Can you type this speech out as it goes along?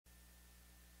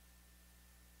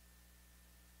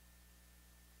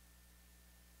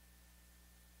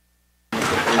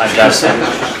I'm Darcy.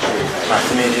 Nice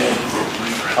to meet you.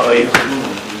 How are you? Good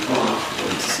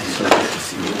to see you. Good to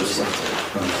see you.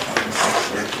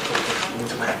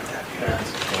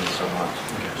 Thank you so much.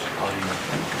 How are you?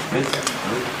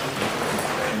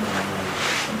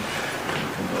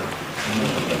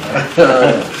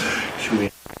 Good? Should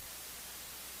we?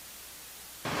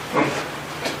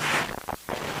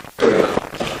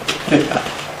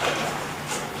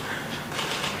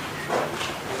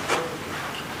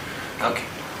 Okay.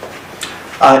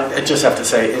 I just have to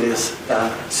say, it is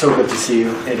so good to see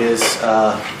you. It is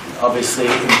obviously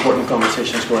important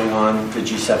conversations going on. The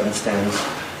G7 stands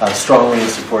strongly in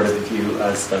support of you,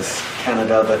 as does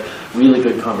Canada, but really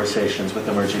good conversations with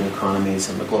emerging economies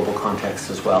and the global context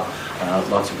as well.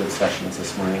 Lots of good sessions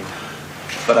this morning.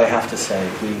 But I have to say,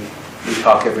 we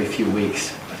talk every few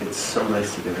weeks. It's so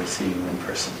nice to be able to see you in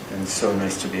person, and so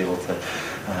nice to be able to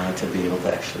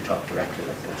actually talk directly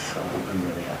like this. So I'm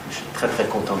really happy. Je suis très très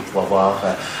content de pouvoir voir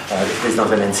le président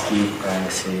Zelensky.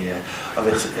 C'est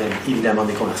évidemment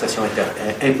des conversations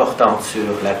importantes sur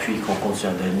l'appui qu'on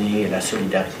continue à donner et la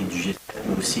solidarité du G7,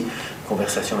 mais aussi des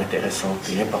conversations intéressantes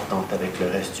et importantes avec le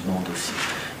reste du monde aussi.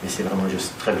 Mais c'est vraiment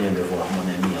juste très bien de voir mon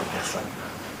ami en personne.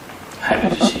 Happy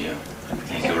to see you.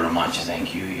 Thank you very much.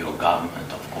 Thank you, your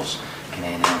government, of course,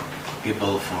 Canadian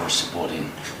people, for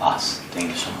supporting us.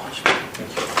 Thank you so much.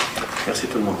 Thank you. Merci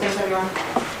tout le monde. Merci everyone.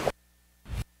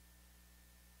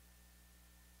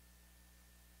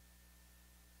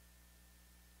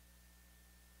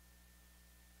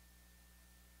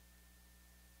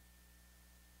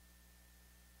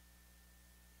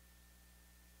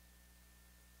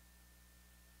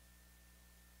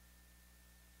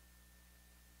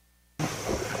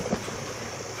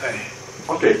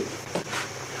 Okay.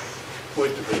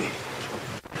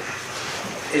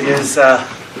 It is a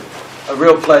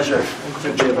real pleasure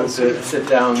to be able to sit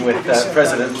down with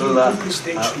President Lula.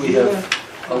 We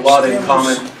have a lot in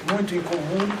common,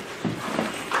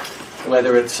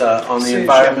 whether it's on the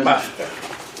environment,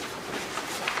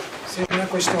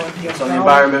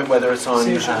 whether it's on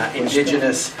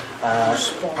indigenous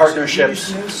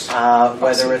partnerships,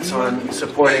 whether it's on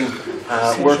supporting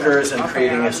workers and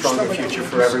creating a stronger future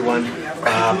for everyone,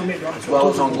 as well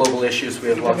as on global issues. We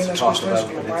have lots to talk about,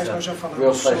 but it's a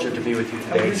real pleasure to be with you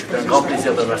today. C'est un grand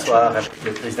plaisir de m'asseoir avec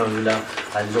le président Lula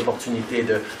à des opportunités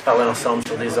de parler ensemble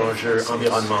sur des enjeux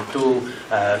environnementaux,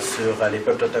 sur les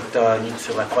peuples autochtones,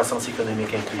 sur la croissance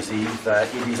économique inclusive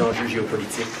et des enjeux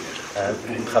géopolitiques.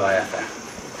 Beaucoup de travail à faire.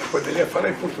 Poderia falar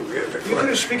em português agora. You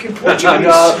could speak in Portuguese.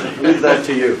 No, leave that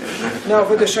to you. Não,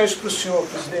 vou deixar isso para o senhor,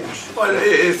 presidente. Olha,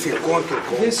 esse encontro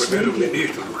com o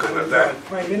primeiro-ministro do Canadá,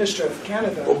 Prime Minister of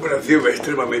Canada, o Brasil é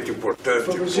extremamente importante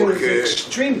for Brazil is porque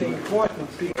extremely important nós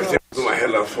because temos uma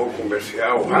relação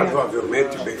comercial we have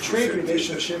razoavelmente a bem trade sucedida.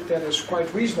 relationship that is quite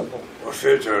reasonable. Ou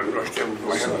seja, nós temos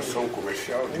uma relação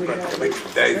comercial de praticamente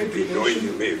 10 bilhões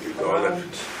e meio de dólares.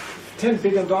 Around $10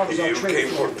 billion E our o que é trade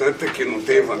flow. importante é que não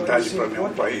tem vantagem para nenhum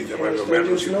país, é mais ou menos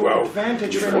There's no igual advantage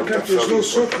de for any country, there's exportação e no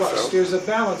surplus, importação. there's a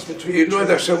balance between E the nós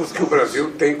two. achamos que o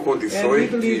Brasil tem And we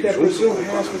condições believe de, that junto Brazil com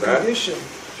o has the Canadá, condition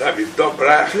sabe,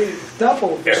 dobrar to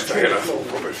double this essa trade relação flow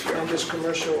comercial. and this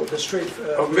commercial, this trade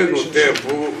Ao mesmo relationship.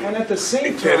 tempo, And at the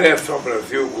same time, interessa ao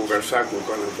Brasil conversar com o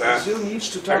Canadá Brazil needs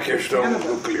to a talk to questão Canada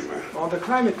do clima. on the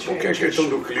climate Porque a change questão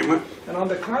issue. do clima And on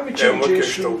the climate é change uma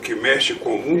questão issue, que mexe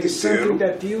com o mundo is something inteiro.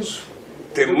 that deals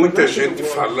Tem with muita the rest of gente the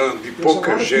world. falando e There's a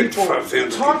pouca lot of gente people fazendo o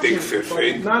que tem talking, que ser but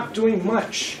feito, not doing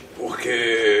much,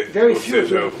 porque, Very ou few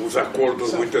seja, do. os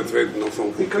acordos muitas vezes não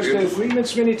são because the cumpridos.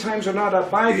 agreements many times are not E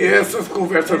abided. essas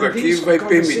conversas And aqui these vai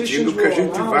conversations permitindo que a will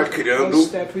gente allow vá criando us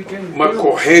that we can uma build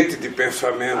corrente de a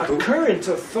pensamento current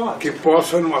of thought que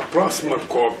possa, numa próxima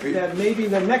COP, that maybe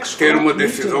the next ter uma COP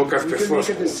decisão meeting, que as we can pessoas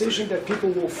make a decision that people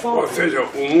will follow. ou seja,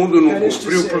 o mundo não That is to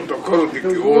cumpriu o say, protocolo de the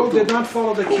world Kyoto, did not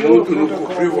follow the o Kyoto mundo não Protocol,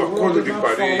 cumpriu o the world Acordo did de not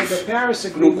follow Paris, the Paris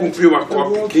não Agreement, cumpriu a the COP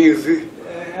world 15.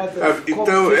 had the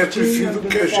Então é COP15 preciso and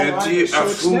que a didn't follow gente either. So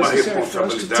it's assuma a necessary for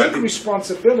us to take responsabilidade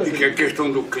responsibility. e que a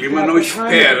questão do clima that não the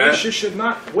climate espera issue should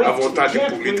not wait. a vontade It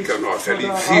can't política wait nossa, for ela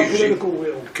our exige political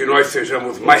will. que nós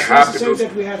sejamos mais It's necessary rápidos,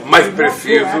 that we have to mais be more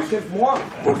precisos, proactive, more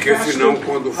porque faster. senão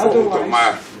quando formos Otherwise,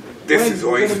 tomar when we're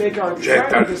decisões going to make our já é final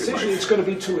tarde decision, demais. it's going to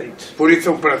be too late. Por isso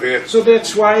é um prazer. So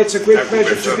that's why it's a great Tá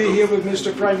pleasure to be conversando here with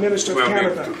Mr. Prime Minister Meu of amigo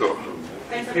Canada. Tudor.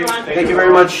 Thank you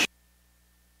very much.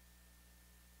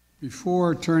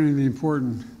 Before turning to the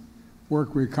important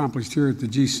work we accomplished here at the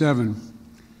G7,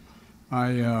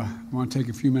 I want to take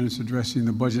a few minutes addressing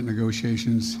the budget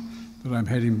negotiations that I'm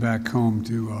heading back home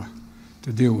to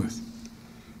deal with.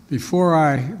 Before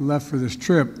I left for this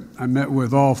trip, I met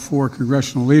with all 4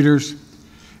 congressional leaders,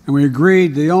 and we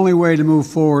agreed the only way to move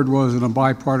forward was in a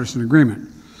bipartisan agreement.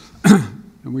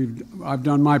 And I've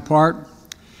done my part.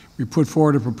 We put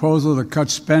forward a proposal that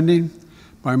cuts spending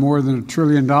by more than $1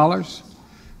 trillion,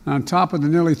 on top of the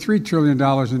nearly $3 trillion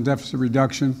in deficit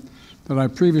reduction that I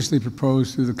previously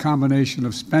proposed through the combination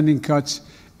of spending cuts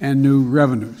and new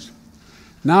revenues.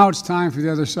 Now it's time for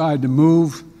the other side to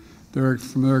move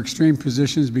from their extreme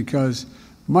positions, because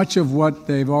much of what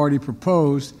they've already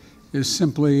proposed is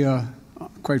simply,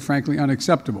 quite frankly,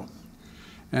 unacceptable.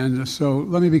 And so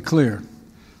let me be clear.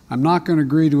 I'm not going to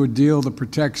agree to a deal that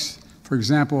protects, for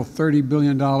example, a $30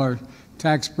 billion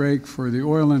tax break for the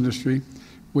oil industry,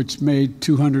 which made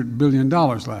 $200 billion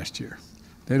last year.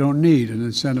 They don't need an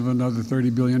incentive of another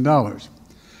 $30 billion,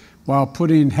 while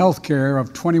putting health care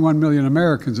of 21 million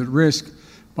Americans at risk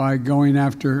by going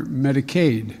after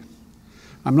Medicaid.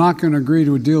 I'm not going to agree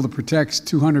to a deal that protects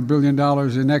 $200 billion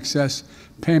in excess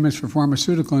payments for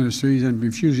pharmaceutical industries and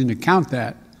refusing to count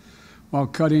that, while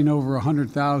cutting over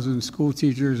 100,000 school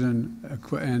teachers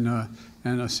and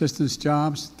assistance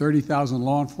jobs, 30,000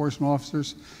 law enforcement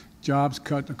officers jobs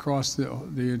cut across the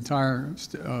entire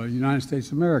United States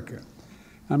of America.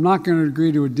 I'm not going to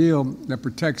agree to a deal that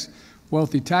protects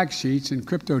wealthy tax cheats and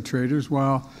crypto traders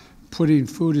while putting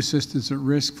food assistance at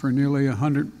risk for nearly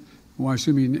 1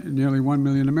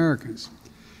 million Americans.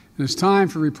 And it's time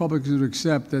for Republicans to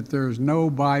accept that there is no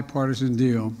bipartisan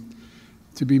deal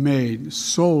to be made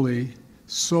solely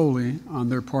on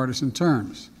their partisan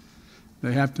terms.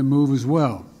 They have to move as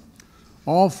well.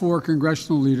 All 4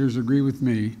 congressional leaders agree with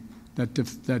me that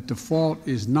default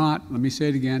is not, let me say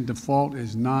it again, default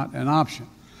is not an option.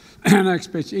 And I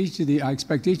expect each of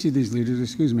these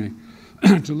leaders,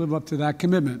 to live up to that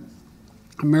commitment.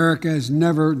 America has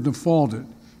never defaulted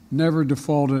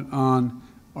on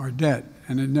our debt,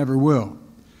 and it never will.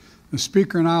 The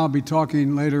Speaker and I will be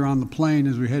talking later on the plane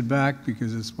as we head back,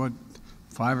 because it's 5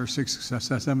 or 6,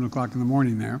 7 o'clock in the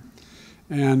morning there,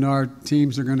 and our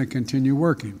teams are going to continue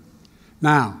working.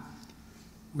 Now,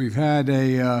 we've had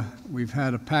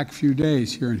a packed few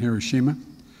days here in Hiroshima,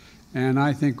 and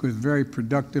I think with very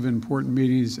productive and important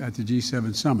meetings at the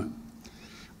G7 summit.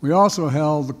 We also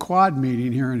held the Quad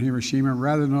meeting here in Hiroshima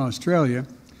rather than Australia,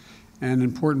 and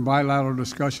important bilateral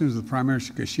discussions with Prime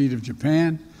Minister Kishida of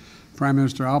Japan, Prime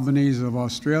Minister Albanese of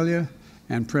Australia,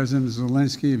 and President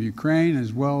Zelensky of Ukraine,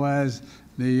 as well as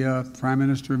the Prime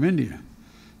Minister of India.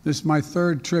 This is my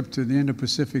 3rd trip to the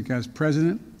Indo-Pacific as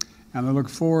President, and I look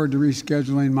forward to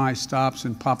rescheduling my stops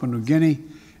in Papua New Guinea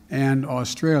and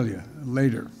Australia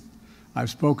later. I've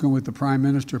spoken with the Prime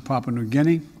Minister of Papua New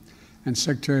Guinea, and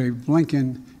Secretary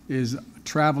Blinken is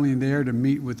traveling there to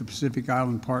meet with the Pacific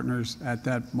Island partners at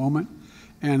that moment.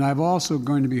 And I'm also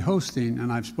going to be hosting,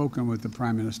 and I've spoken with the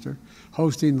Prime Minister,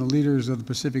 hosting the leaders of the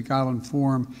Pacific Island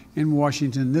Forum in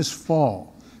Washington this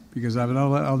fall, because I've been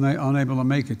unable to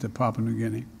make it to Papua New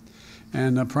Guinea.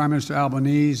 And Prime Minister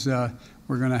Albanese,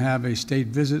 we're going to have a state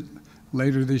visit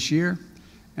later this year.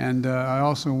 And I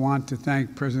also want to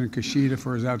thank President Kishida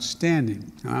for his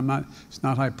outstanding, and it's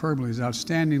not hyperbole, his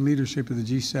outstanding leadership of the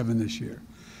G7 this year,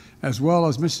 as well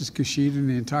as Mrs. Kishida and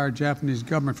the entire Japanese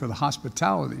government for the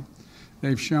hospitality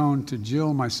they've shown to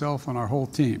Jill, myself, and our whole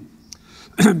team.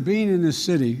 Being in this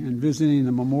city and visiting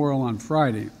the memorial on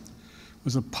Friday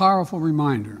was a powerful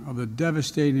reminder of the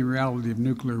devastating reality of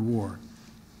nuclear war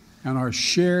and our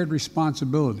shared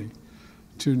responsibility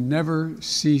to never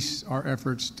cease our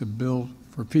efforts to build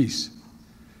for peace.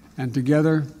 And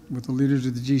together with the leaders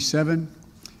of the G7,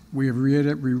 we have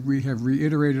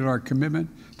reiterated our commitment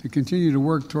to continue to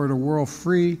work toward a world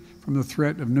free from the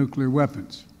threat of nuclear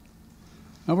weapons.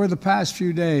 Over the past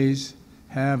few days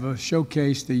have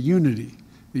showcased the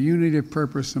unity of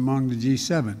purpose among the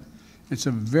G7. It's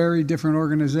a very different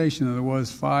organization than it was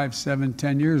 5, 7,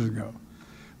 10 years ago,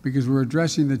 because we're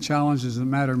addressing the challenges that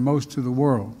matter most to the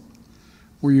world.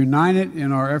 We're united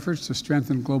in our efforts to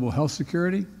strengthen global health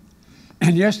security.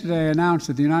 And yesterday I announced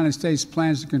that the United States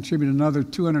plans to contribute another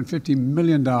 $250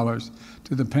 million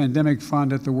to the pandemic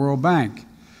fund at the World Bank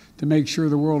to make sure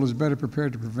the world is better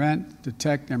prepared to prevent,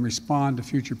 detect, and respond to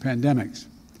future pandemics.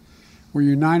 We're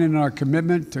united in our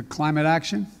commitment to climate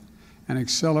action and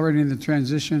accelerating the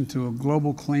transition to a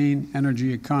global clean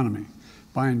energy economy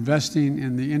by investing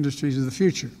in the industries of the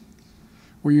future.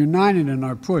 We're united in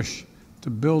our push to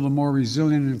build a more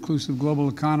resilient and inclusive global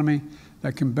economy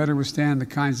that can better withstand the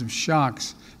kinds of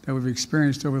shocks that we've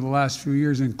experienced over the last few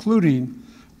years, including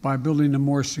by building a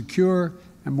more secure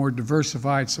and more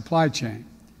diversified supply chain.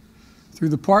 Through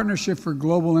the Partnership for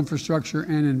Global Infrastructure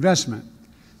and Investment,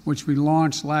 which we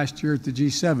launched last year at the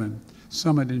G7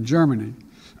 summit in Germany,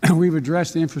 we've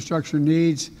addressed the infrastructure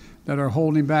needs that are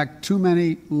holding back too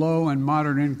many low and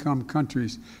moderate income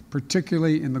countries,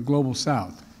 particularly in the global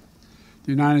south.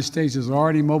 The United States has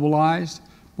already mobilized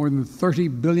more than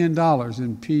 $30 billion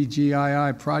in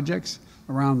PGII projects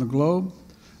around the globe,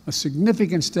 a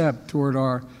significant step toward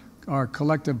our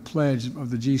collective pledge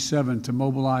of the G7 to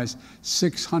mobilize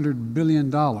 $600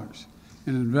 billion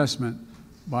in investment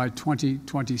by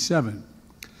 2027.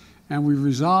 And we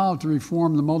resolved to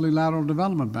reform the multilateral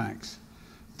development banks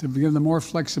to give them more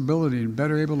flexibility and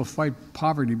better able to fight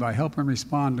poverty by helping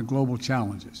respond to global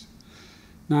challenges.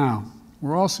 Now,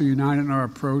 we're also united in our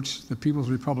approach to the People's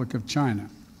Republic of China.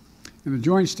 And the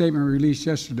joint statement released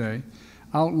yesterday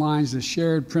outlines the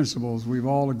shared principles we've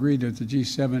all agreed to at the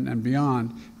G7 and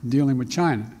beyond in dealing with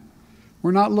China.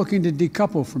 We're not looking to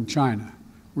decouple from China.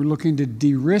 We're looking to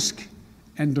de-risk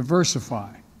and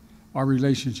diversify our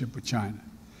relationship with China.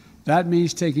 That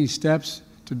means taking steps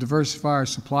to diversify our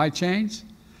supply chains,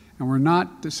 and we're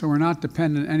not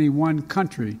dependent on any one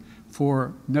country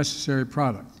for necessary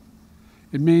product.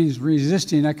 It means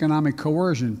resisting economic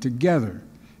coercion together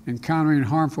and countering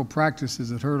harmful practices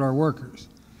that hurt our workers.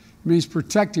 It means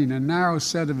protecting a narrow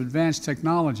set of advanced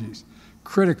technologies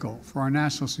critical for our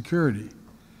national security.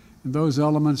 And those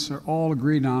elements are all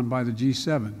agreed on by the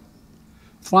G7.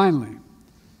 Finally,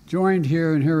 joined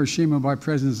here in Hiroshima by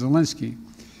President Zelensky,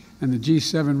 and the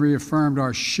G7 reaffirmed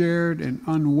our shared and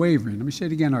unwavering, let me say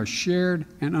it again, our shared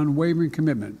and unwavering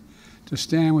commitment to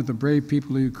stand with the brave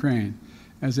people of Ukraine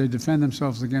as they defend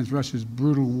themselves against Russia's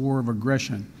brutal war of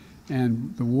aggression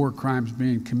and the war crimes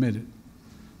being committed.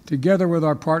 Together with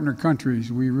our partner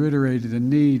countries, we reiterated the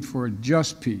need for a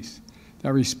just peace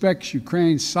that respects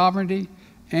Ukraine's sovereignty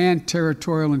and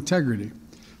territorial integrity,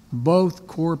 both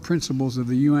core principles of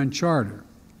the UN Charter.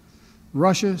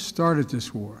 Russia started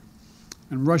this war,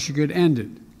 and Russia could end it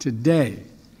today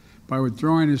by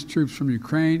withdrawing its troops from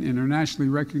Ukraine, internationally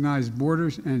recognized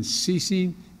borders, and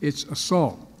ceasing its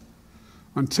assault.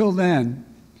 Until then,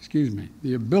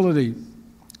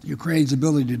 Ukraine's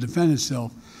ability to defend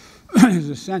itself is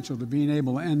essential to being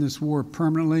able to end this war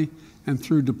permanently and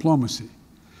through diplomacy.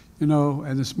 You know,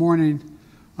 and this morning,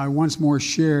 I once more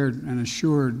shared and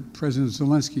assured President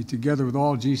Zelensky, together with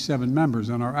all G7 members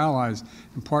and our allies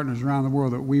and partners around the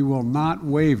world, that we will not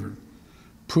waver.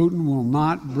 Putin will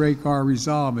not break our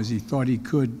resolve as he thought he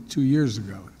could 2 years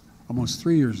ago, almost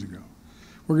 3 years ago.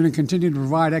 We're going to continue to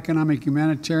provide economic,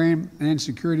 humanitarian, and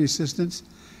security assistance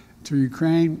to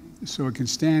Ukraine so it can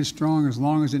stand strong as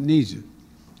long as it needs it.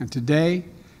 And today,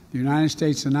 the United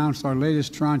States announced our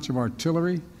latest tranche of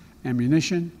artillery,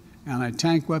 ammunition,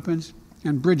 anti-tank weapons,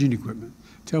 and bridging equipment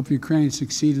to help Ukraine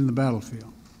succeed in the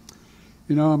battlefield.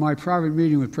 You know, in my private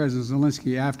meeting with President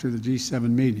Zelensky after the G7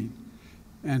 meeting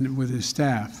and with his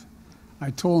staff, I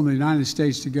told him the United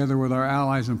States, together with our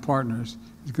allies and partners,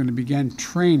 is going to begin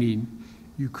training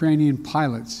Ukrainian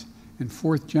pilots in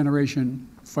fourth-generation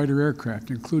fighter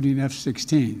aircraft, including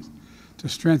F-16s, to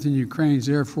strengthen Ukraine's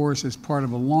Air Force as part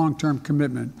of a long-term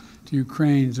commitment to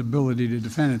Ukraine's ability to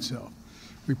defend itself.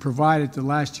 We provided the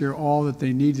last year all that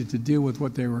they needed to deal with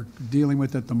what they were dealing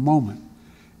with at the moment.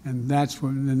 And that's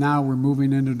when now we're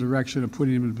moving in the direction of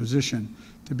putting them in a position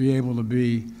to be able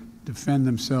to defend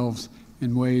themselves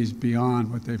in ways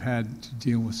beyond what they've had to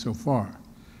deal with so far.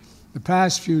 The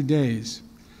past few days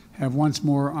have once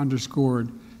more underscored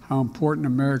how important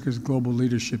America's global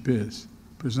leadership is.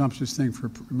 Presumptuous thing for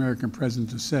an American president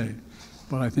to say,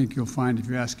 but I think you'll find if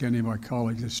you ask any of our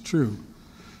colleagues, it's true.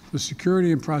 The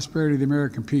security and prosperity of the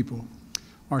American people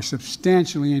are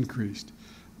substantially increased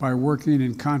by working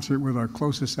in concert with our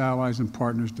closest allies and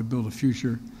partners to build a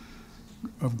future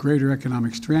of greater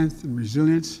economic strength and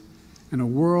resilience in a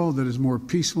world that is more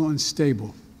peaceful and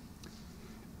stable.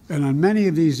 And on many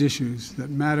of these issues that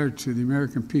matter to the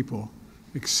American people,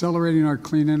 accelerating our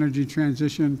clean energy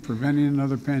transition, preventing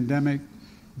another pandemic,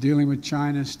 dealing with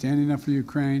China, standing up for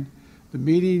Ukraine, the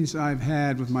meetings I've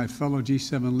had with my fellow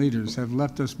G7 leaders have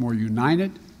left us more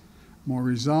united, more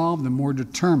resolved, and more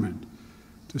determined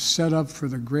to set up for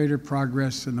the greater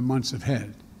progress in the months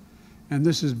ahead. And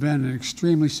this has been an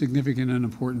extremely significant and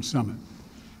important summit.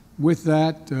 With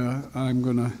that, I'm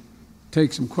going to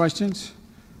take some questions.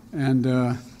 And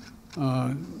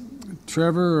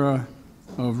Trevor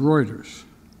of Reuters.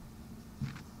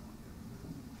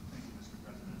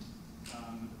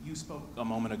 You spoke a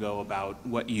moment ago about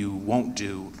what you won't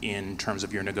do in terms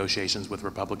of your negotiations with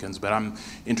Republicans, but I'm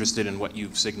interested in what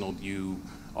you've signaled you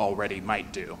already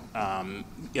might do.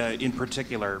 In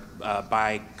particular,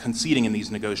 by conceding in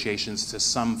these negotiations to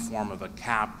some form of a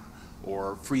cap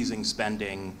or freezing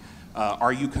spending,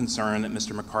 are you concerned that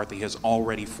Mr. McCarthy has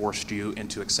already forced you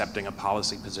into accepting a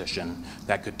policy position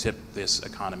that could tip this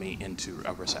economy into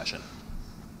a recession?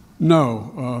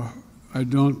 No, I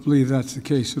don't believe that's the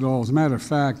case at all. As a matter of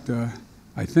fact,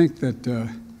 I think that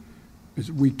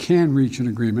we can reach an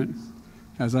agreement.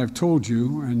 As I've told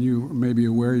you, and you may be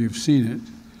aware, you've seen it,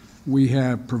 we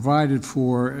have provided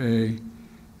for a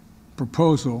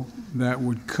proposal that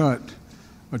would cut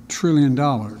 $1 trillion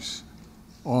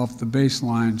off the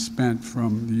baseline spent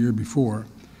from the year before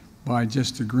by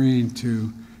just agreeing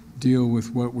to deal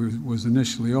with what was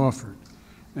initially offered.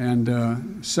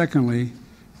 And secondly,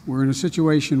 we're in a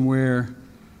situation where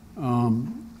let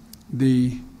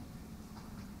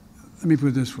me put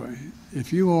it this way.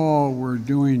 If you all were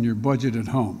doing your budget at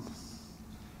home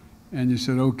and you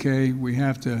said, okay, we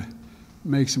have to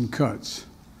make some cuts,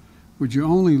 would you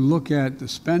only look at the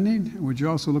spending, or would you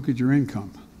also look at your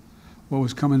income, what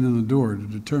was coming in the door, to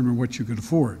determine what you could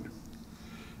afford?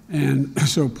 And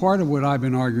so part of what I've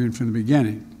been arguing from the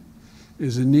beginning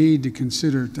is a need to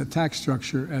consider the tax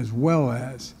structure as well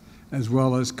as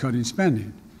cutting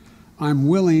spending. I'm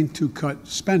willing to cut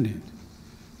spending,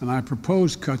 and I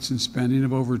propose cuts in spending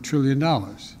of over $1 trillion.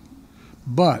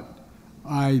 But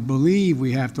I believe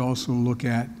we have to also look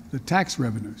at the tax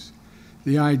revenues.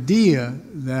 The idea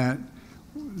that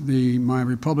my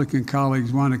Republican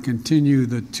colleagues want to continue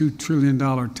the $2 trillion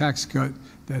tax cut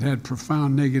that had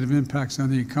profound negative impacts on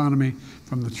the economy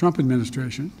from the Trump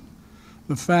administration,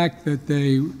 the fact that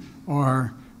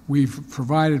we've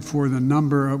provided for the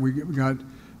number, we got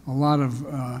a lot of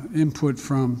input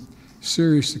from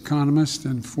serious economists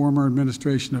and former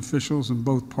administration officials in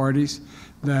both parties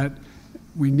that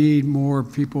we need more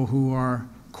people who are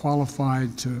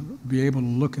qualified to be able to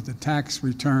look at the tax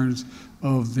returns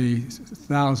of the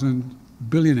 1,000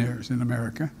 billionaires in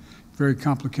America. Very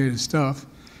complicated stuff.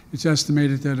 It's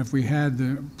estimated that if we had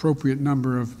the appropriate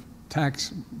number of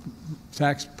tax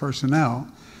personnel,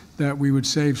 that we would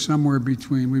save somewhere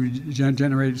between, we would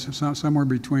generate somewhere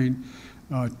between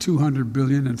 $200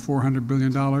 billion and $400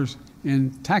 billion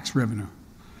in tax revenue.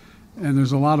 And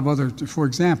there's a lot of other, for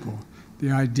example,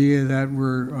 the idea that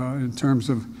we're, in terms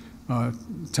of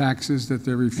taxes, that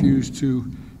they refuse to,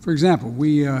 for example,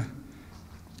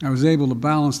 I was able to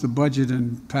balance the budget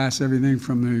and pass everything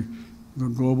from the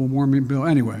global warming bill.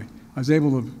 Anyway, I was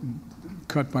able to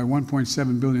cut by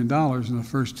 $1.7 billion in the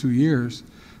first 2 years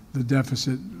the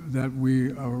deficit that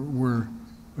we were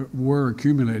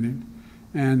accumulating.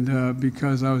 And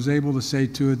because I was able to say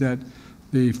to it that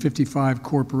the 55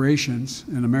 corporations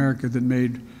in America that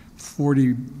made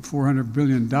 $400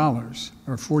 billion,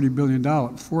 or $400 billion,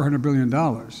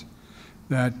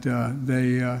 that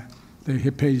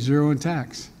they paid zero in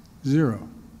tax, zero.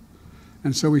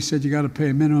 And so we said, you got to pay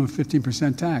a minimum of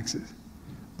 15% taxes.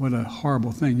 What a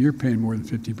horrible thing. You're paying more than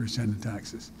 15% in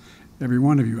taxes, every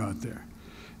one of you out there.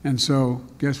 And so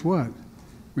guess what?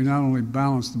 We not only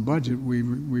balanced the budget, we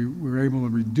were able to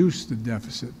reduce the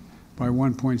deficit by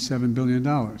 $1.7 billion.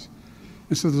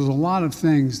 And so there's a lot of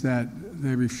things that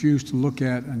they refuse to look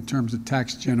at in terms of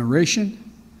tax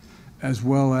generation, as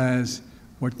well as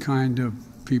what kind of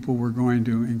people we're going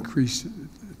to increase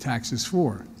taxes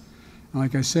for. And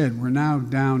like I said, we're now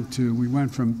down to, we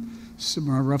went from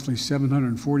roughly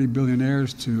 740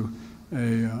 billionaires to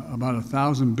about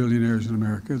 1,000 billionaires in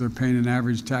America. They're paying an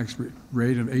average tax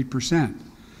rate of 8%.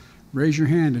 Raise your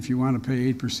hand if you want to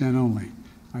pay 8% only.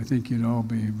 I think you'd all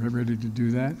be ready to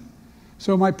do that.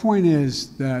 So my point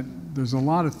is that there's a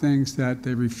lot of things that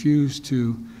they refuse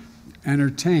to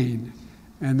entertain,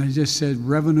 and they just said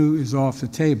revenue is off the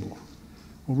table.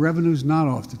 Well, revenue's not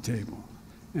off the table.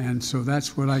 And so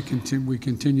that's what we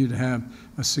continue to have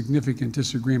a significant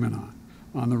disagreement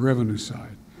on the revenue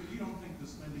side. But you don't think the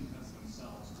spending cuts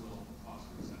themselves will cause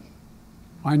a recession?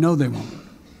 I know they won't.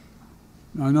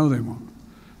 I know they won't.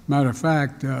 Matter of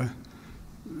fact, the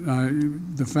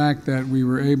fact that we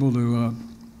were able to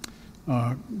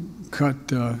cut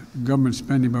government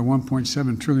spending by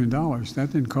 $1.7 trillion,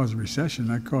 that didn't cause a recession,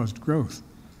 that caused growth.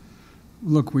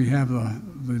 Look, we have the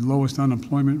lowest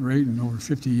unemployment rate in over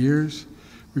 50 years.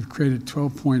 We've created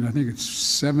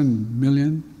 7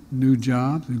 million new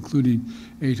jobs, including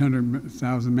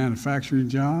 800,000 manufacturing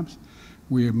jobs.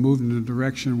 We have moved in a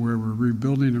direction where we're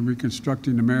rebuilding and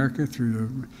reconstructing America through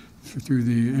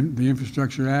the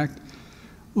Infrastructure Act.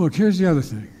 Look, here's the other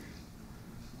thing.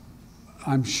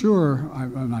 I'm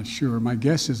not sure, my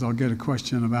guess is I'll get a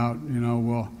question about,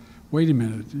 well, wait a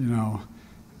minute,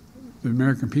 the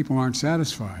American people aren't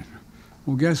satisfied.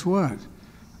 Well, guess what?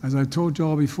 As I told you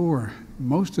all before,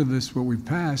 most of this, what we've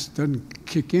passed, doesn't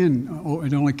kick in,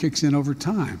 it only kicks in over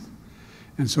time.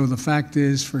 And so the fact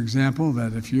is, for example,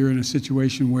 that if you're in a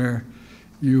situation where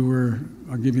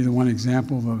I'll give you the one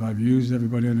example that I've used,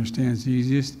 everybody understands the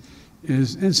easiest,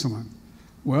 is insulin.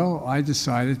 Well, I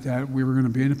decided that we were going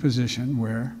to be in a position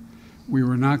where we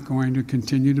were not going to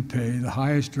continue to pay the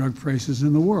highest drug prices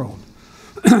in the world.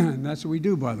 And that's what we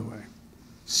do, by the way.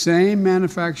 Same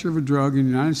manufacturer of a drug in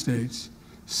the United States,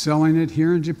 selling it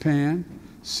here in Japan,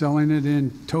 selling it in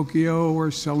Tokyo,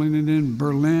 or selling it in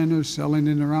Berlin, or selling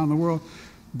it around the world,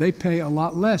 they pay a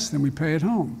lot less than we pay at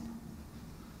home.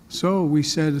 So we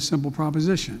said a simple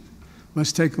proposition.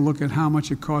 Let's take a look at how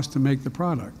much it costs to make the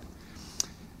product.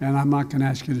 And I'm not going to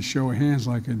ask you to show of hands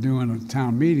like I do in a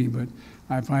town meeting, but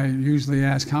if I usually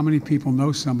ask how many people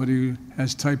know somebody who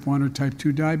has type 1 or type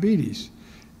 2 diabetes,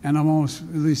 and almost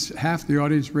at least half the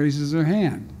audience raises their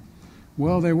hand.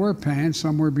 Well, they were paying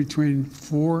somewhere between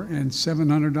 $400 and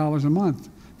 $700 a month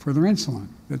for their insulin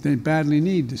that they badly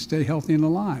need to stay healthy and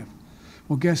alive.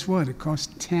 Well, guess what? It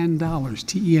costs $10,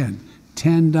 T-E-N,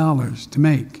 $10 to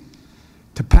make.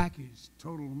 To package,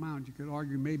 total amount, you could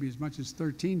argue maybe as much as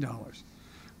 $13.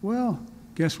 Well,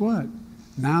 guess what?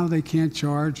 Now they can't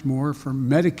charge more for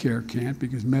Medicare can't,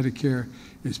 because Medicare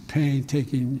is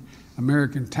taking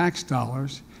American tax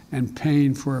dollars and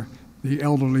paying for the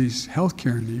elderly's health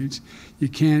care needs. You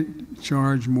can't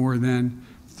charge more than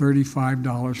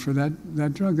 $35 for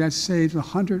that drug. That saves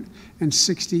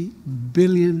 $160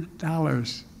 billion.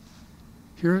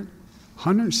 Hear it?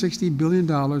 $160 billion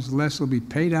less will be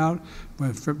paid out by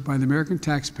the American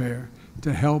taxpayer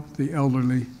to help the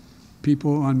elderly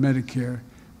people on Medicare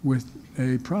with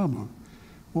a problem.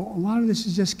 Well, a lot of this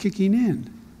is just kicking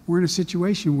in. We're in a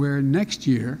situation where next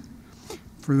year,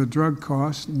 for the drug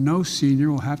cost, no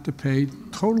senior will have to pay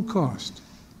total cost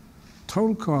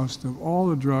of all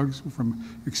the drugs, from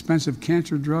expensive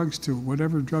cancer drugs to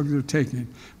whatever drugs they're taking,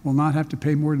 will not have to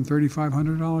pay more than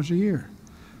 $3,500 a year.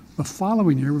 The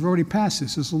following year, we've already passed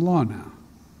this is a law now.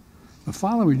 The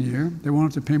following year, they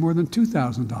won't have to pay more than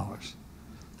 $2,000.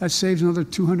 That saves another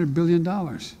 $200 billion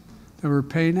that we're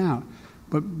paying out.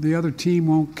 But the other team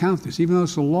won't count this. Even though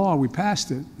it's a law, we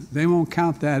passed it, they won't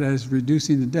count that as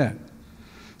reducing the debt.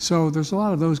 So there's a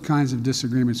lot of those kinds of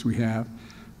disagreements we have.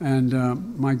 And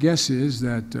my guess is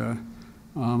that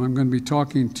I'm going to be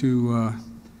talking to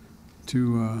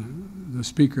the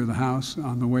Speaker of the House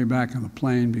on the way back on the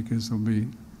plane, because there'll be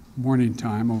morning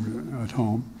time over at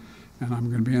home. And I'm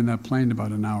going to be in that plane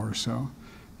about an hour or so.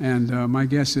 And my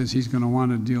guess is he's going to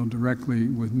want to deal directly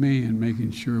with me and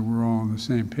making sure we're all on the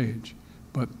same page.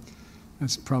 But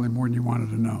that's probably more than you wanted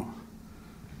to know.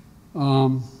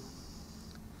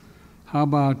 How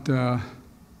about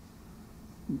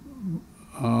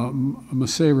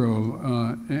Masairo,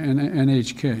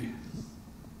 NHK?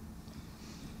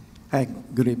 Hi,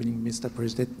 good evening, Mr.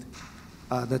 President.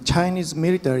 The Chinese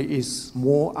military is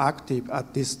more active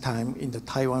at this time in the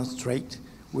Taiwan Strait,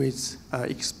 with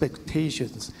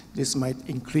expectations this might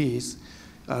increase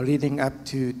leading up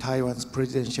to Taiwan's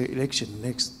presidential election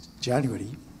next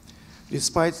January.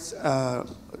 Despite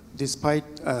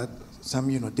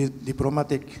some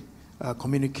diplomatic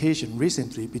communication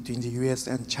recently between the US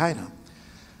and China,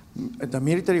 the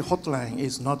military hotline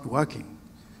is not working.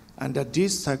 Under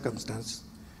these circumstances,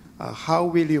 how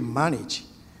will you manage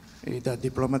the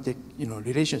diplomatic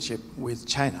relationship with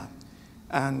China?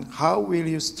 And how will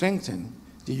you strengthen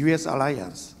the US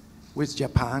alliance with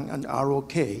Japan and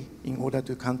ROK in order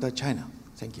to counter China?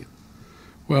 Thank you.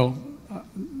 Well,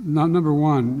 number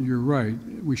one, you're right.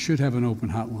 We should have an open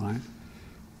hotline.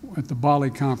 At the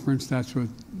Bali conference, that's what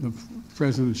the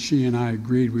President Xi and I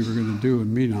agreed we were going to do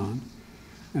and meet on.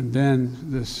 And then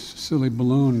this silly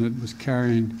balloon that was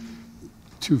carrying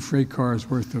 2 freight cars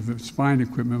worth of spine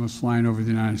equipment was flying over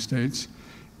the United States,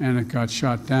 and it got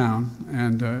shot down,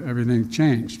 and everything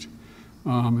changed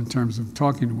in terms of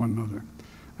talking to one another.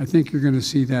 I think you're going to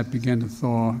see that begin to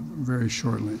thaw very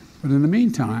shortly. But in the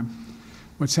meantime,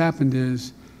 what's happened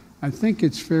is, I think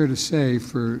it's fair to say,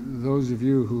 for those of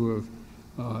you who have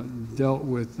dealt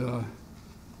with the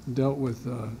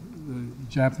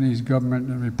Japanese government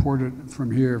and reported from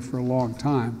here for a long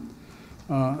time,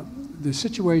 the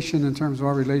situation in terms of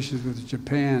our relations with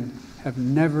Japan have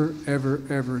never, ever,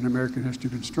 ever in American history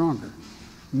been stronger.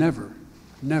 Never,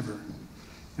 never.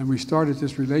 And we started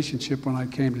this relationship when I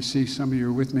came to see, some of you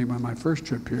were with me on my first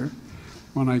trip here,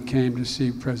 when I came to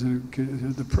see President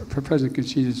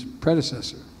Kishida's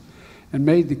predecessor, and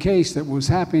made the case that what was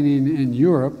happening in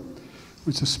Europe,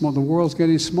 the world's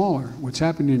getting smaller. What's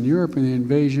happening in Europe in the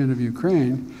invasion of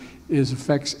Ukraine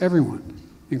affects everyone,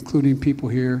 including people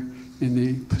here in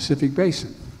the Pacific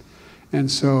Basin.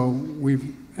 And so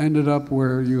we've ended up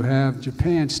where you have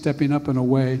Japan stepping up in a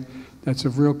way that's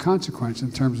of real consequence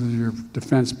in terms of your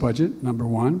defense budget, number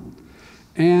one,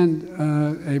 and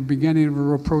a beginning of a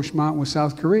rapprochement with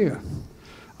South Korea.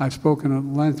 I've spoken at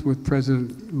length with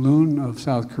President Moon of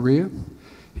South Korea.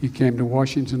 He came to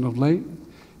Washington of late.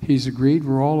 He's agreed,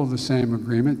 we're all of the same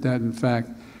agreement, that in fact,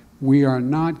 we are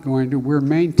not going to, we're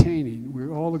maintaining, we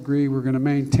all agree we're going to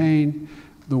maintain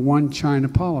the one China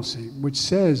policy, which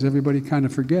says, everybody kind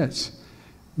of forgets,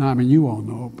 now, I mean, you all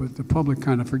know, but the public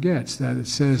kind of forgets that it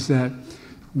says that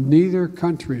neither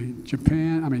country,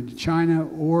 China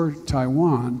or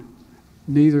Taiwan,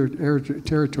 neither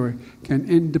territory can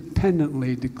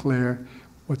independently declare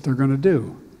what they're going to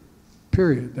do,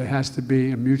 period. There has to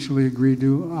be a mutually agreed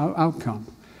to outcome.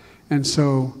 And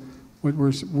so what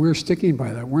we're sticking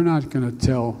by that. We're not going to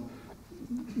tell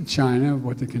China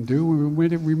what they can do.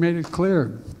 We made it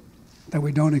clear that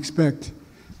we don't expect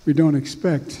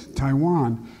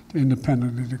Taiwan to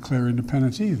independently declare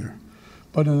independence either.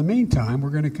 But in the meantime, we're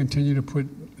going to continue to put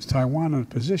Taiwan in a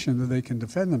position that they can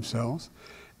defend themselves.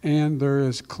 And there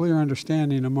is clear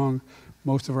understanding among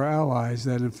most of our allies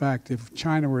that, in fact, if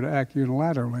China were to act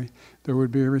unilaterally, there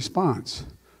would be a response.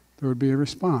 There would be a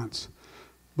response.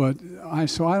 But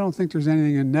so I don't think there's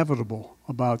anything inevitable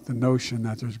about the notion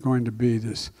that there's going to be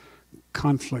this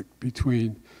conflict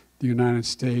between the United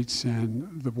States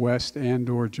and the West and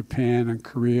or Japan and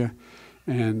Korea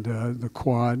and the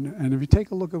Quad. And if you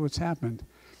take a look at what's happened,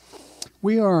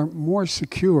 we are more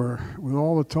secure with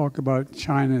all the talk about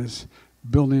China's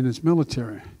building its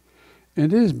military.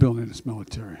 It is building its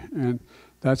military. And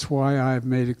that's why I've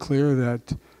made it clear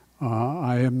that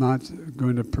I am not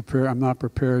going to I'm not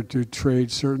prepared to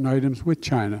trade certain items with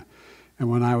China. And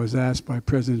when I was asked by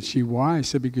President Xi why, I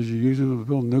said, because you're using them to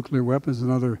build nuclear weapons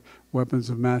and other weapons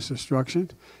of mass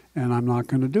destruction, and I'm not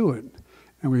going to do it.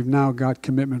 And we've now got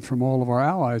commitment from all of our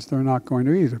allies. They're not going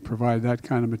to either provide that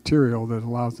kind of material that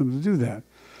allows them to do that.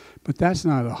 But that's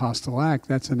not a hostile act.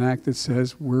 That's an act that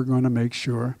says we're going to make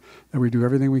sure that we do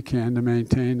everything we can to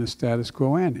maintain the status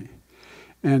quo ante.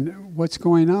 And what's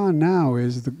going on now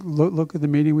is, look at the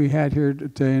meeting we had here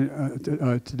today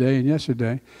and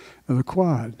yesterday, the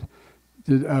Quad.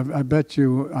 I bet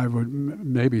you,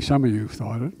 maybe some of you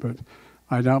thought it, but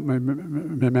I doubt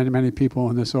many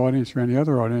people in this audience or any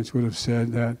other audience would have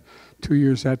said that 2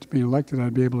 years after being elected,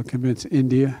 I'd be able to convince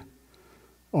India,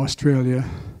 Australia,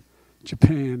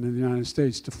 Japan, and the United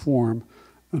States to form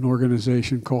an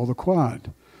organization called the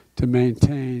Quad to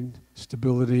maintain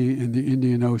stability in the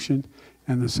Indian Ocean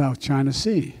and the South China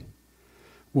Sea.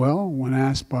 Well, when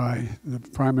asked by the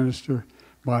Prime Minister,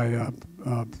 by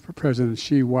President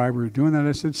Xi why we were doing that,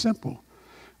 I said, simple.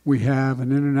 We have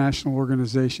an international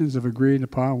organizations have agreed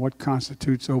upon what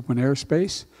constitutes open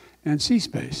airspace and sea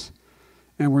space.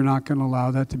 And we're not going to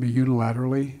allow that to be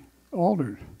unilaterally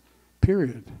altered,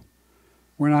 period.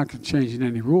 We're not changing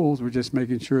any rules. We're just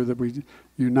making sure that we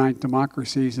unite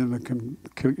democracies in the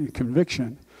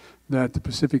conviction that the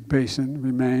Pacific Basin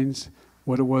remains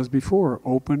what it was before,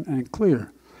 open and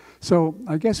clear. So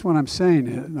I guess what I'm saying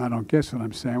is, I don't guess what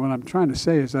I'm saying, what I'm trying to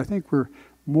say is I think we're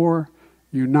more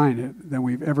united than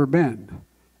we've ever been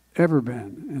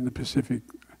in the Pacific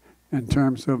in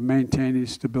terms of maintaining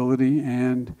stability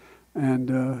and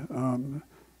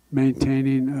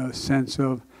maintaining a sense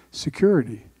of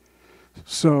security.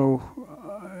 So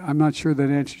I'm not sure that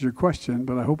answers your question,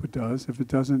 but I hope it does. If it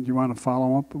doesn't, do you want to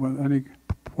follow up with any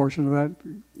portion of that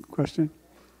question?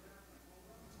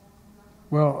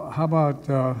 Well, how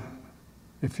about,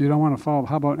 if you don't want to follow,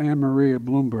 how about Anne-Marie at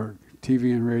Bloomberg,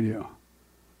 TV and radio?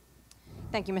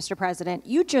 Thank you, Mr. President.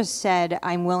 You just said,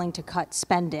 I'm willing to cut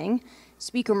spending.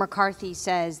 Speaker McCarthy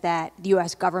says that the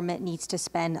U.S. government needs to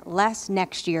spend less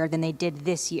next year than they did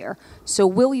this year. So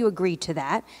will you agree to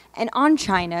that? And on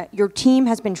China, your team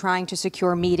has been trying to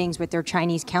secure meetings with their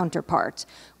Chinese counterparts.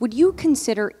 Would you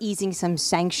consider easing some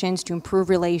sanctions to improve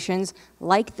relations,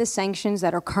 like the sanctions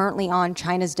that are currently on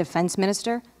China's defense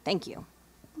minister? Thank you.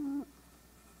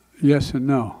 Yes and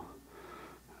no.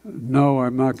 No,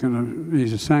 I'm not going to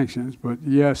ease the sanctions, but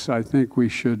yes, I think we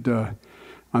should.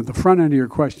 On the front end of your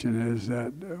question is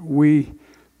that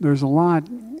there's a lot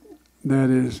that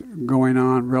is going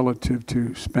on relative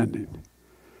to spending.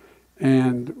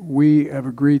 And we have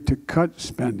agreed to cut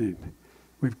spending.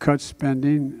 We've cut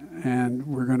spending, and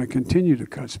we're going to continue to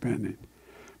cut spending.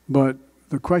 But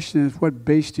the question is, what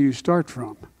base do you start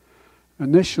from?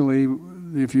 Initially,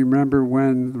 if you remember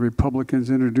when the Republicans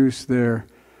introduced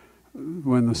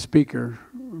when the Speaker,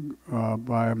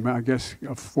 by I guess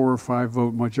a 4 or 5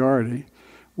 vote majority,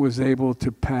 was able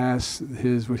to pass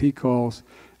what he calls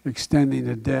extending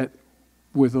the debt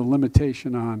with a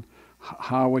limitation on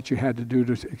what you had to do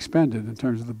to expend it in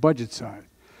terms of the budget side.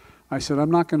 I said,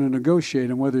 I'm not going to negotiate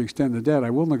on whether you extend the debt. I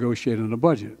will negotiate on the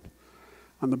budget.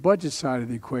 On the budget side of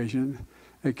the equation,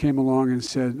 they came along and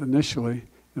said initially,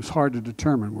 it's hard to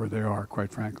determine where they are,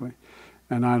 quite frankly.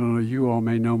 And I don't know, you all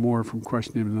may know more from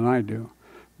questioning them than I do.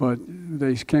 but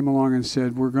they came along and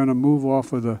said, we're going to move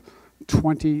off of the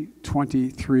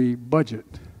 2023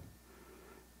 budget.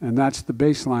 And that's the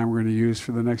baseline we're going to use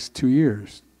for the next 2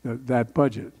 years, that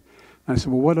budget. And I said,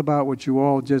 well, what about what you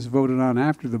all just voted on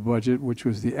after the budget, which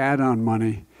was the add-on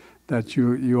money that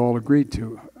you all agreed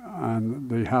to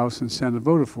and the House and Senate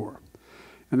voted for?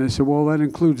 And they said, well, that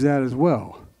includes that as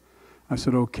well. I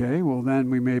said, okay, well,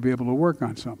 then we may be able to work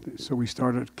on something. So we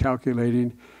started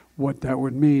calculating what that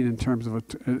would mean in terms of,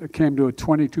 it came to a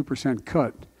 22%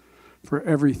 cut for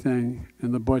everything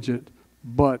in the budget,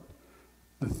 but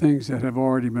the things that have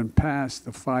already been passed,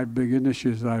 the 5 big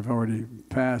initiatives I've already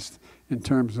passed in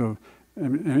terms of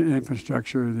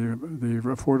infrastructure, the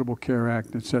Affordable Care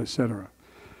Act, et cetera.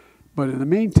 But in the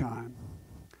meantime,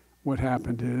 what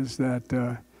happened is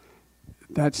that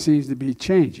that seems to be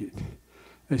changing.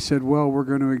 They said, well, we're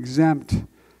going to exempt.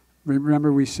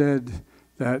 Remember we said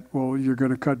that, well, you're going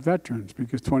to cut veterans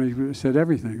because 20 said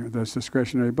everything, that's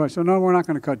discretionary budget. So no, we're not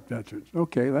going to cut veterans.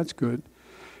 Okay, that's good.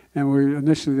 And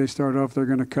initially they started off, they're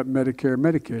going to cut Medicare,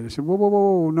 Medicaid. I said, whoa, whoa,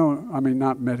 whoa, no, I mean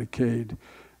not Medicaid,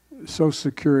 Social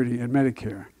Security and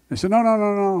Medicare. They said, no, no,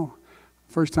 no, no.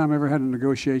 First time I ever had a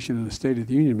negotiation in a State of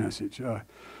the Union message.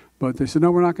 But they said, no,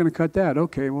 we're not going to cut that.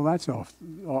 Okay, well, that's off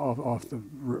the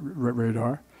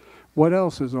radar. What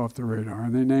else is off the radar?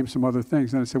 And they named some other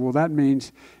things. And I said, well, that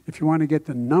means if you want to get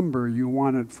the number you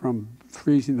wanted from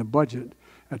freezing the budget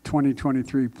at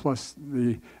 2023 plus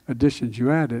the additions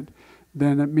you added,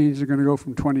 then that means you're going to go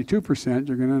from 22%,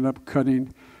 you're going to end up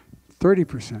cutting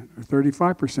 30% or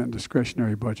 35%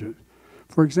 discretionary budget.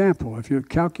 For example, if you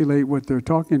calculate what they're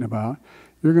talking about,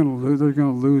 they're going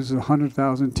to lose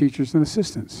 100,000 teachers and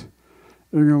assistants.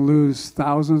 They're going to lose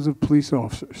thousands of police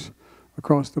officers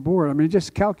across the board. I mean,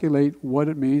 just calculate what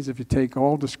it means if you take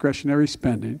all discretionary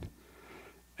spending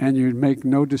and you make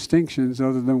no distinctions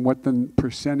other than what the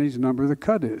percentage number of the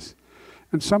cut is.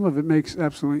 And some of it makes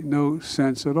absolutely no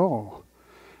sense at all.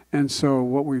 And so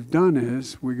what we've done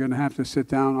is we're going to have to sit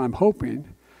down. I'm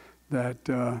hoping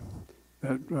that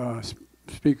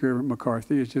Speaker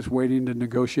McCarthy is just waiting to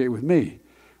negotiate with me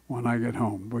when I get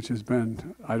home, which has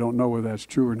been, I don't know whether that's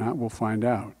true or not, we'll find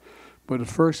out. But at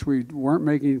first we weren't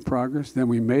making progress, then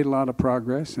we made a lot of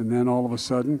progress, and then all of a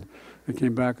sudden they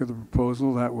came back with a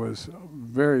proposal that was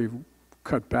very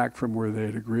cut back from where they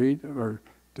had agreed or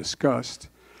discussed.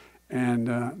 And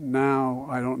now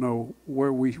I don't know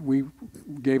where we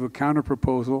gave a counter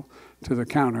proposal to the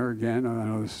counter again. I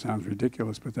know this sounds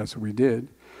ridiculous, but that's what we did.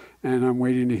 And I'm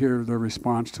waiting to hear the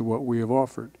response to what we have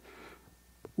offered.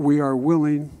 We are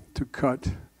willing to cut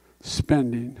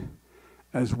spending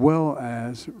as well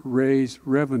as raise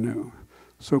revenue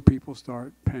so people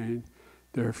start paying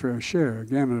their fair share.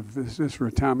 Again, if this is for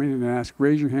a town meeting, and ask,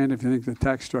 raise your hand if you think the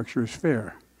tax structure is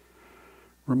fair,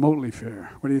 remotely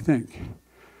fair. What do you think?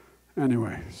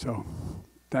 Anyway, so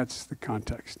that's the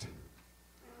context.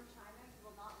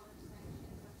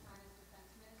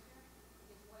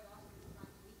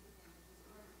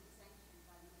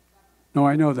 No,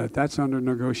 I know that. That's under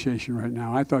negotiation right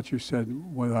now. I thought you said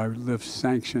whether I would lift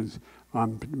sanctions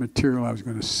on material I was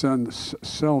going to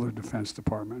sell the Defense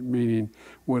Department, meaning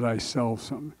would I sell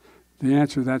some? The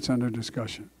answer, that's under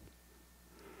discussion.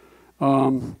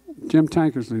 Jim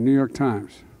Tankersley, New York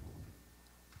Times.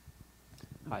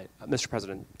 Hi, Mr.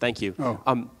 President, thank you.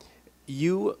 Oh.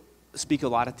 You speak a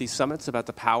lot at these summits about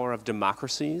the power of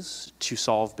democracies to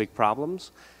solve big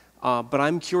problems. But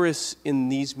I'm curious, in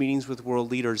these meetings with world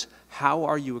leaders, how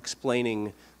are you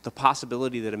explaining the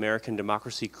possibility that American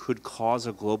democracy could cause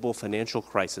a global financial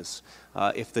crisis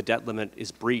if the debt limit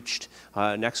is breached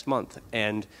next month?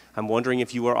 And I'm wondering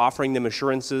if you are offering them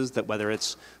assurances that whether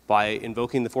it's by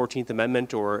invoking the 14th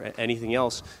Amendment or anything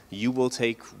else, you will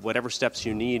take whatever steps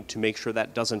you need to make sure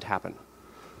that doesn't happen.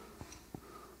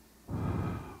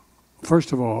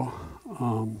 First of all,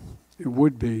 it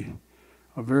would be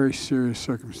a very serious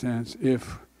circumstance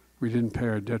if we didn't pay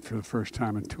our debt for the first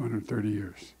time in 230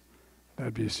 years.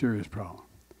 That'd be a serious problem.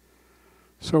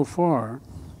 So far,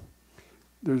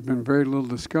 there's been very little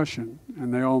discussion,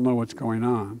 and they all know what's going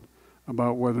on,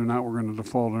 about whether or not we're going to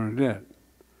default on our debt.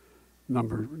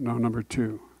 Number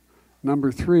two.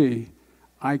 Number three,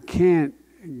 I can't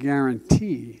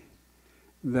guarantee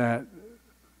that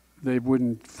they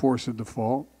wouldn't force a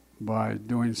default by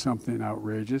doing something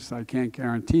outrageous. I can't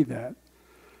guarantee that.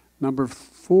 Number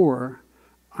four,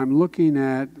 I'm looking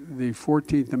at the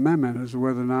 14th Amendment as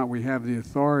whether or not we have the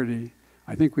authority.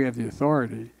 I think we have the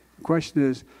authority. The question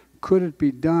is, could it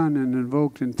be done and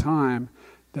invoked in time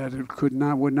that it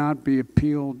would not be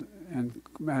appealed and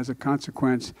as a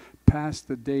consequence past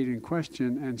the date in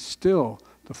question and still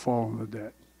default on the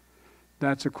debt?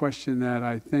 that's a question that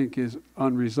I think is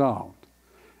unresolved.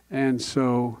 And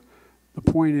so the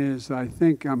point is,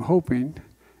 I'm hoping,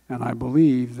 and I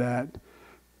believe that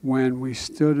when we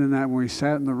sat in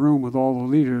the room with all the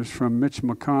leaders from Mitch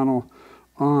McConnell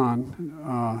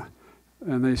on,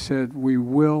 and they said, we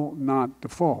will not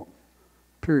default,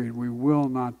 period. We will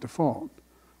not default.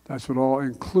 That's what all,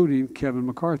 including Kevin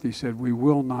McCarthy, said, we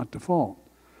will not default.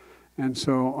 And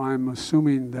so I'm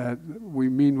assuming that we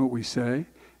mean what we say,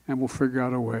 and we'll figure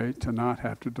out a way to not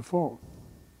have to default.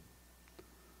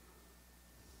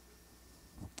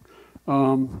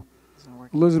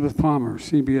 Elizabeth Palmer,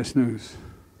 CBS News.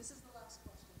 This is the last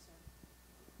question, sir.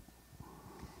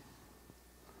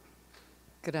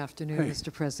 Good afternoon, Hey.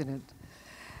 Mr. President.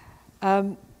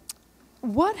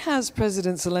 What has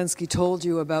President Zelensky told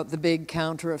you about the big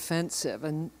counteroffensive?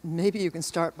 And maybe you can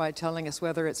start by telling us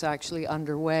whether it's actually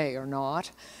underway or not.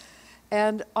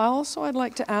 And I'd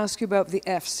like to ask you about the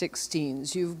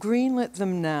F-16s. You've greenlit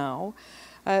them now.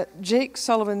 Jake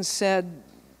Sullivan said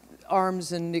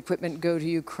arms and equipment go to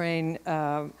Ukraine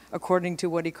according to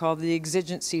what he called the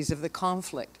exigencies of the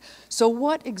conflict. So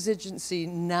what exigency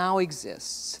now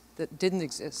exists that didn't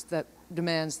exist that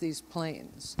demands these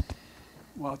planes?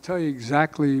 Well, I'll tell you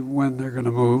exactly when they're going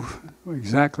to move,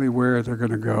 exactly where they're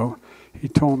going to go. He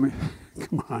told me,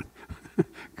 come on,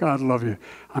 God love you.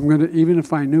 I'm going to, even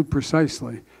if I knew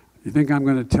precisely, you think I'm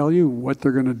going to tell you what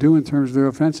they're going to do in terms of their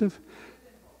offensive?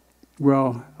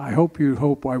 Well, I hope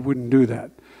I wouldn't do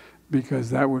that, because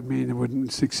that would mean it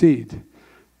wouldn't succeed.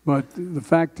 But the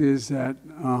fact is that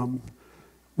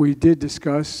we did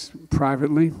discuss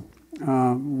privately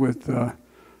I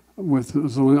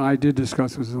did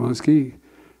discuss with Zelensky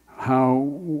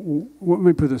let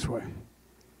me put it this way.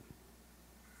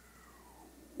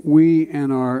 We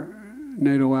and our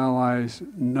NATO allies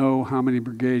know how many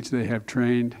brigades they have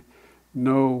trained,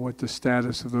 know what the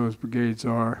status of those brigades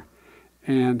are,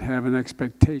 and have an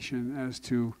expectation as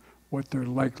to what their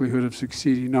likelihood of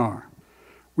succeeding are.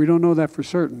 We don't know that for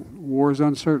certain. War is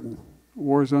uncertain.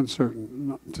 War is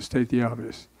uncertain, to state the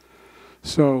obvious.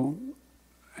 So,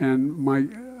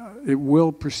 it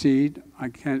will proceed. I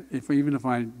can't, even if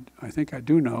I think I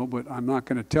do know, but I'm not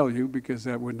going to tell you, because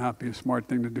that would not be a smart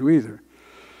thing to do either.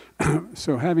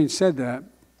 So having said that,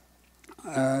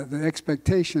 the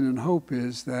expectation and hope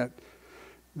is that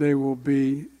they will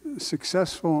be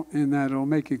successful in that it'll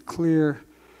make it clear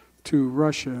to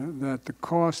Russia that the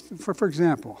cost, for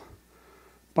example,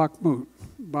 Bakhmut.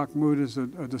 Bakhmut is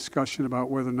a discussion about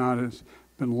whether or not it's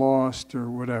been lost or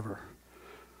whatever.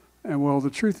 And well, the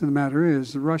truth of the matter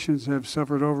is the Russians have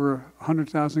suffered over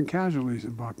 100,000 casualties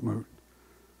in Bakhmut.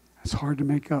 It's hard to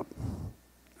make up.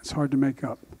 It's hard to make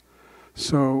up.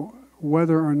 So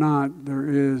whether or not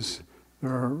there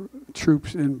are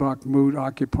troops in Bakhmut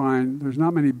occupying, there's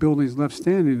not many buildings left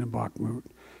standing in Bakhmut.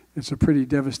 It's a pretty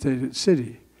devastated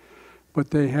city. But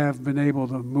they have been able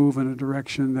to move in a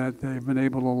direction that they've been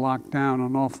able to lock down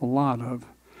an awful lot of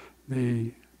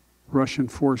the Russian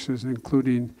forces,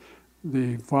 including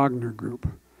the Wagner group.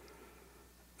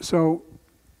 So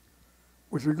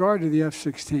with regard to the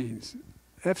F-16s,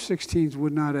 F-16s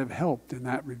would not have helped in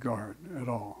that regard at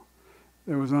all.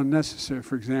 It was unnecessary.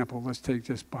 For example, let's take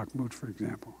just Bakhmut, for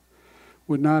example.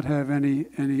 Would not have any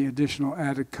additional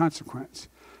added consequence.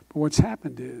 But what's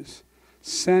happened is,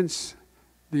 since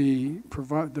the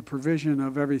provision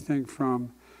of everything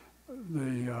from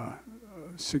the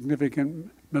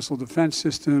significant missile defense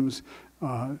systems,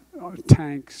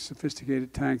 tanks,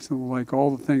 sophisticated tanks and the like,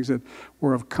 all the things that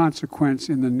were of consequence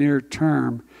in the near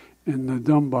term in the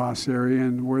Donbass area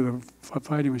and where the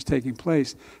fighting was taking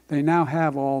place, they now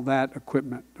have all that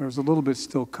equipment. There's a little bit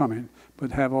still coming,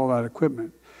 but have all that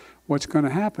equipment. What's going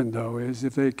to happen, though, is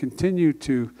if they continue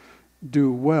to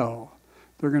do well,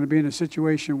 they're going to be in a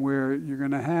situation where you're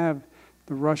going to have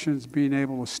the Russians being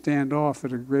able to stand off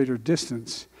at a greater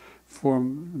distance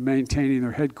from maintaining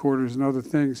their headquarters and other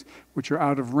things which are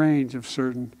out of range of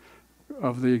certain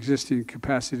of the existing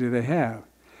capacity they have.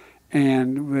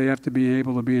 And they have to be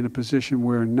able to be in a position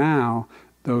where now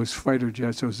those fighter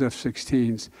jets, those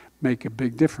F-16s, make a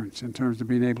big difference in terms of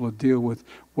being able to deal with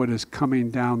what is coming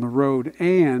down the road.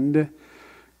 And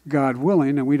God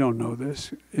willing, and we don't know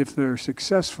this, if they're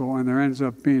successful and there ends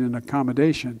up being an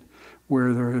accommodation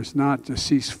where there is not a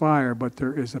ceasefire, but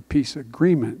there is a peace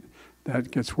agreement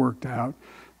that gets worked out,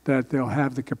 that they'll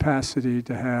have the capacity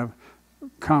to have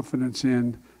confidence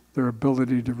in their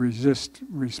ability to resist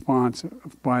response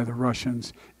by the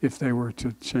Russians if they were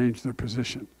to change their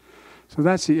position. So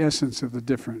that's the essence of the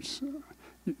difference.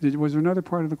 Was there another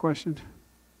part of the question?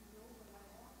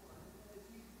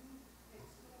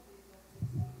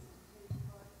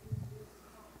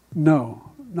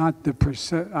 No, not the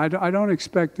percent. I don't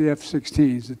expect the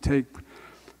F-16s to take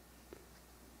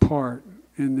part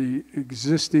in the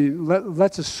existing.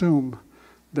 Let's assume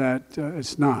that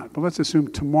it's not, but let's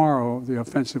assume tomorrow the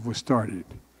offensive was started,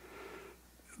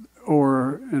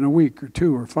 or in a week or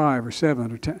 2 or 5 or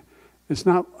 7 or 10. It's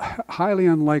not highly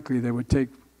unlikely they would take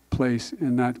place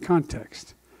in that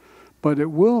context, but it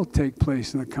will take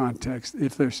place in the context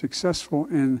if they're successful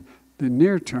in the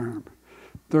near term.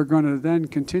 They're going to then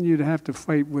continue to have to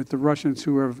fight with the Russians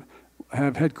who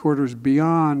have headquarters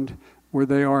beyond where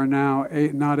they are now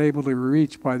not able to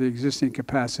reach by the existing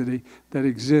capacity that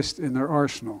exists in their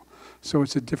arsenal. So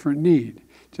it's a different need,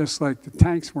 just like the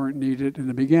tanks weren't needed in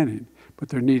the beginning, but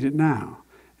they're needed now.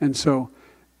 And so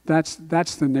that's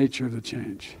the nature of the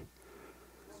change.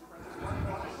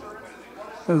 What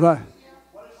assurances do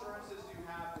you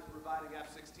have that providing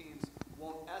F-16s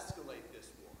won't escalate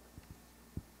this war?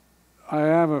 I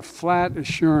have a flat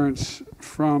assurance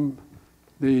from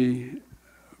Zelensky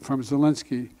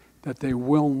that they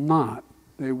will not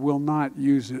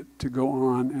use it to go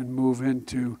on and move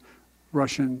into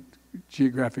Russian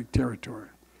geographic territory.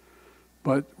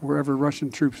 But wherever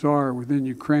Russian troops are within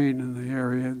Ukraine and the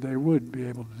area, they would be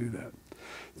able to do that.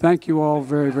 Thank you all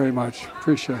very, very much.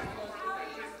 Appreciate it.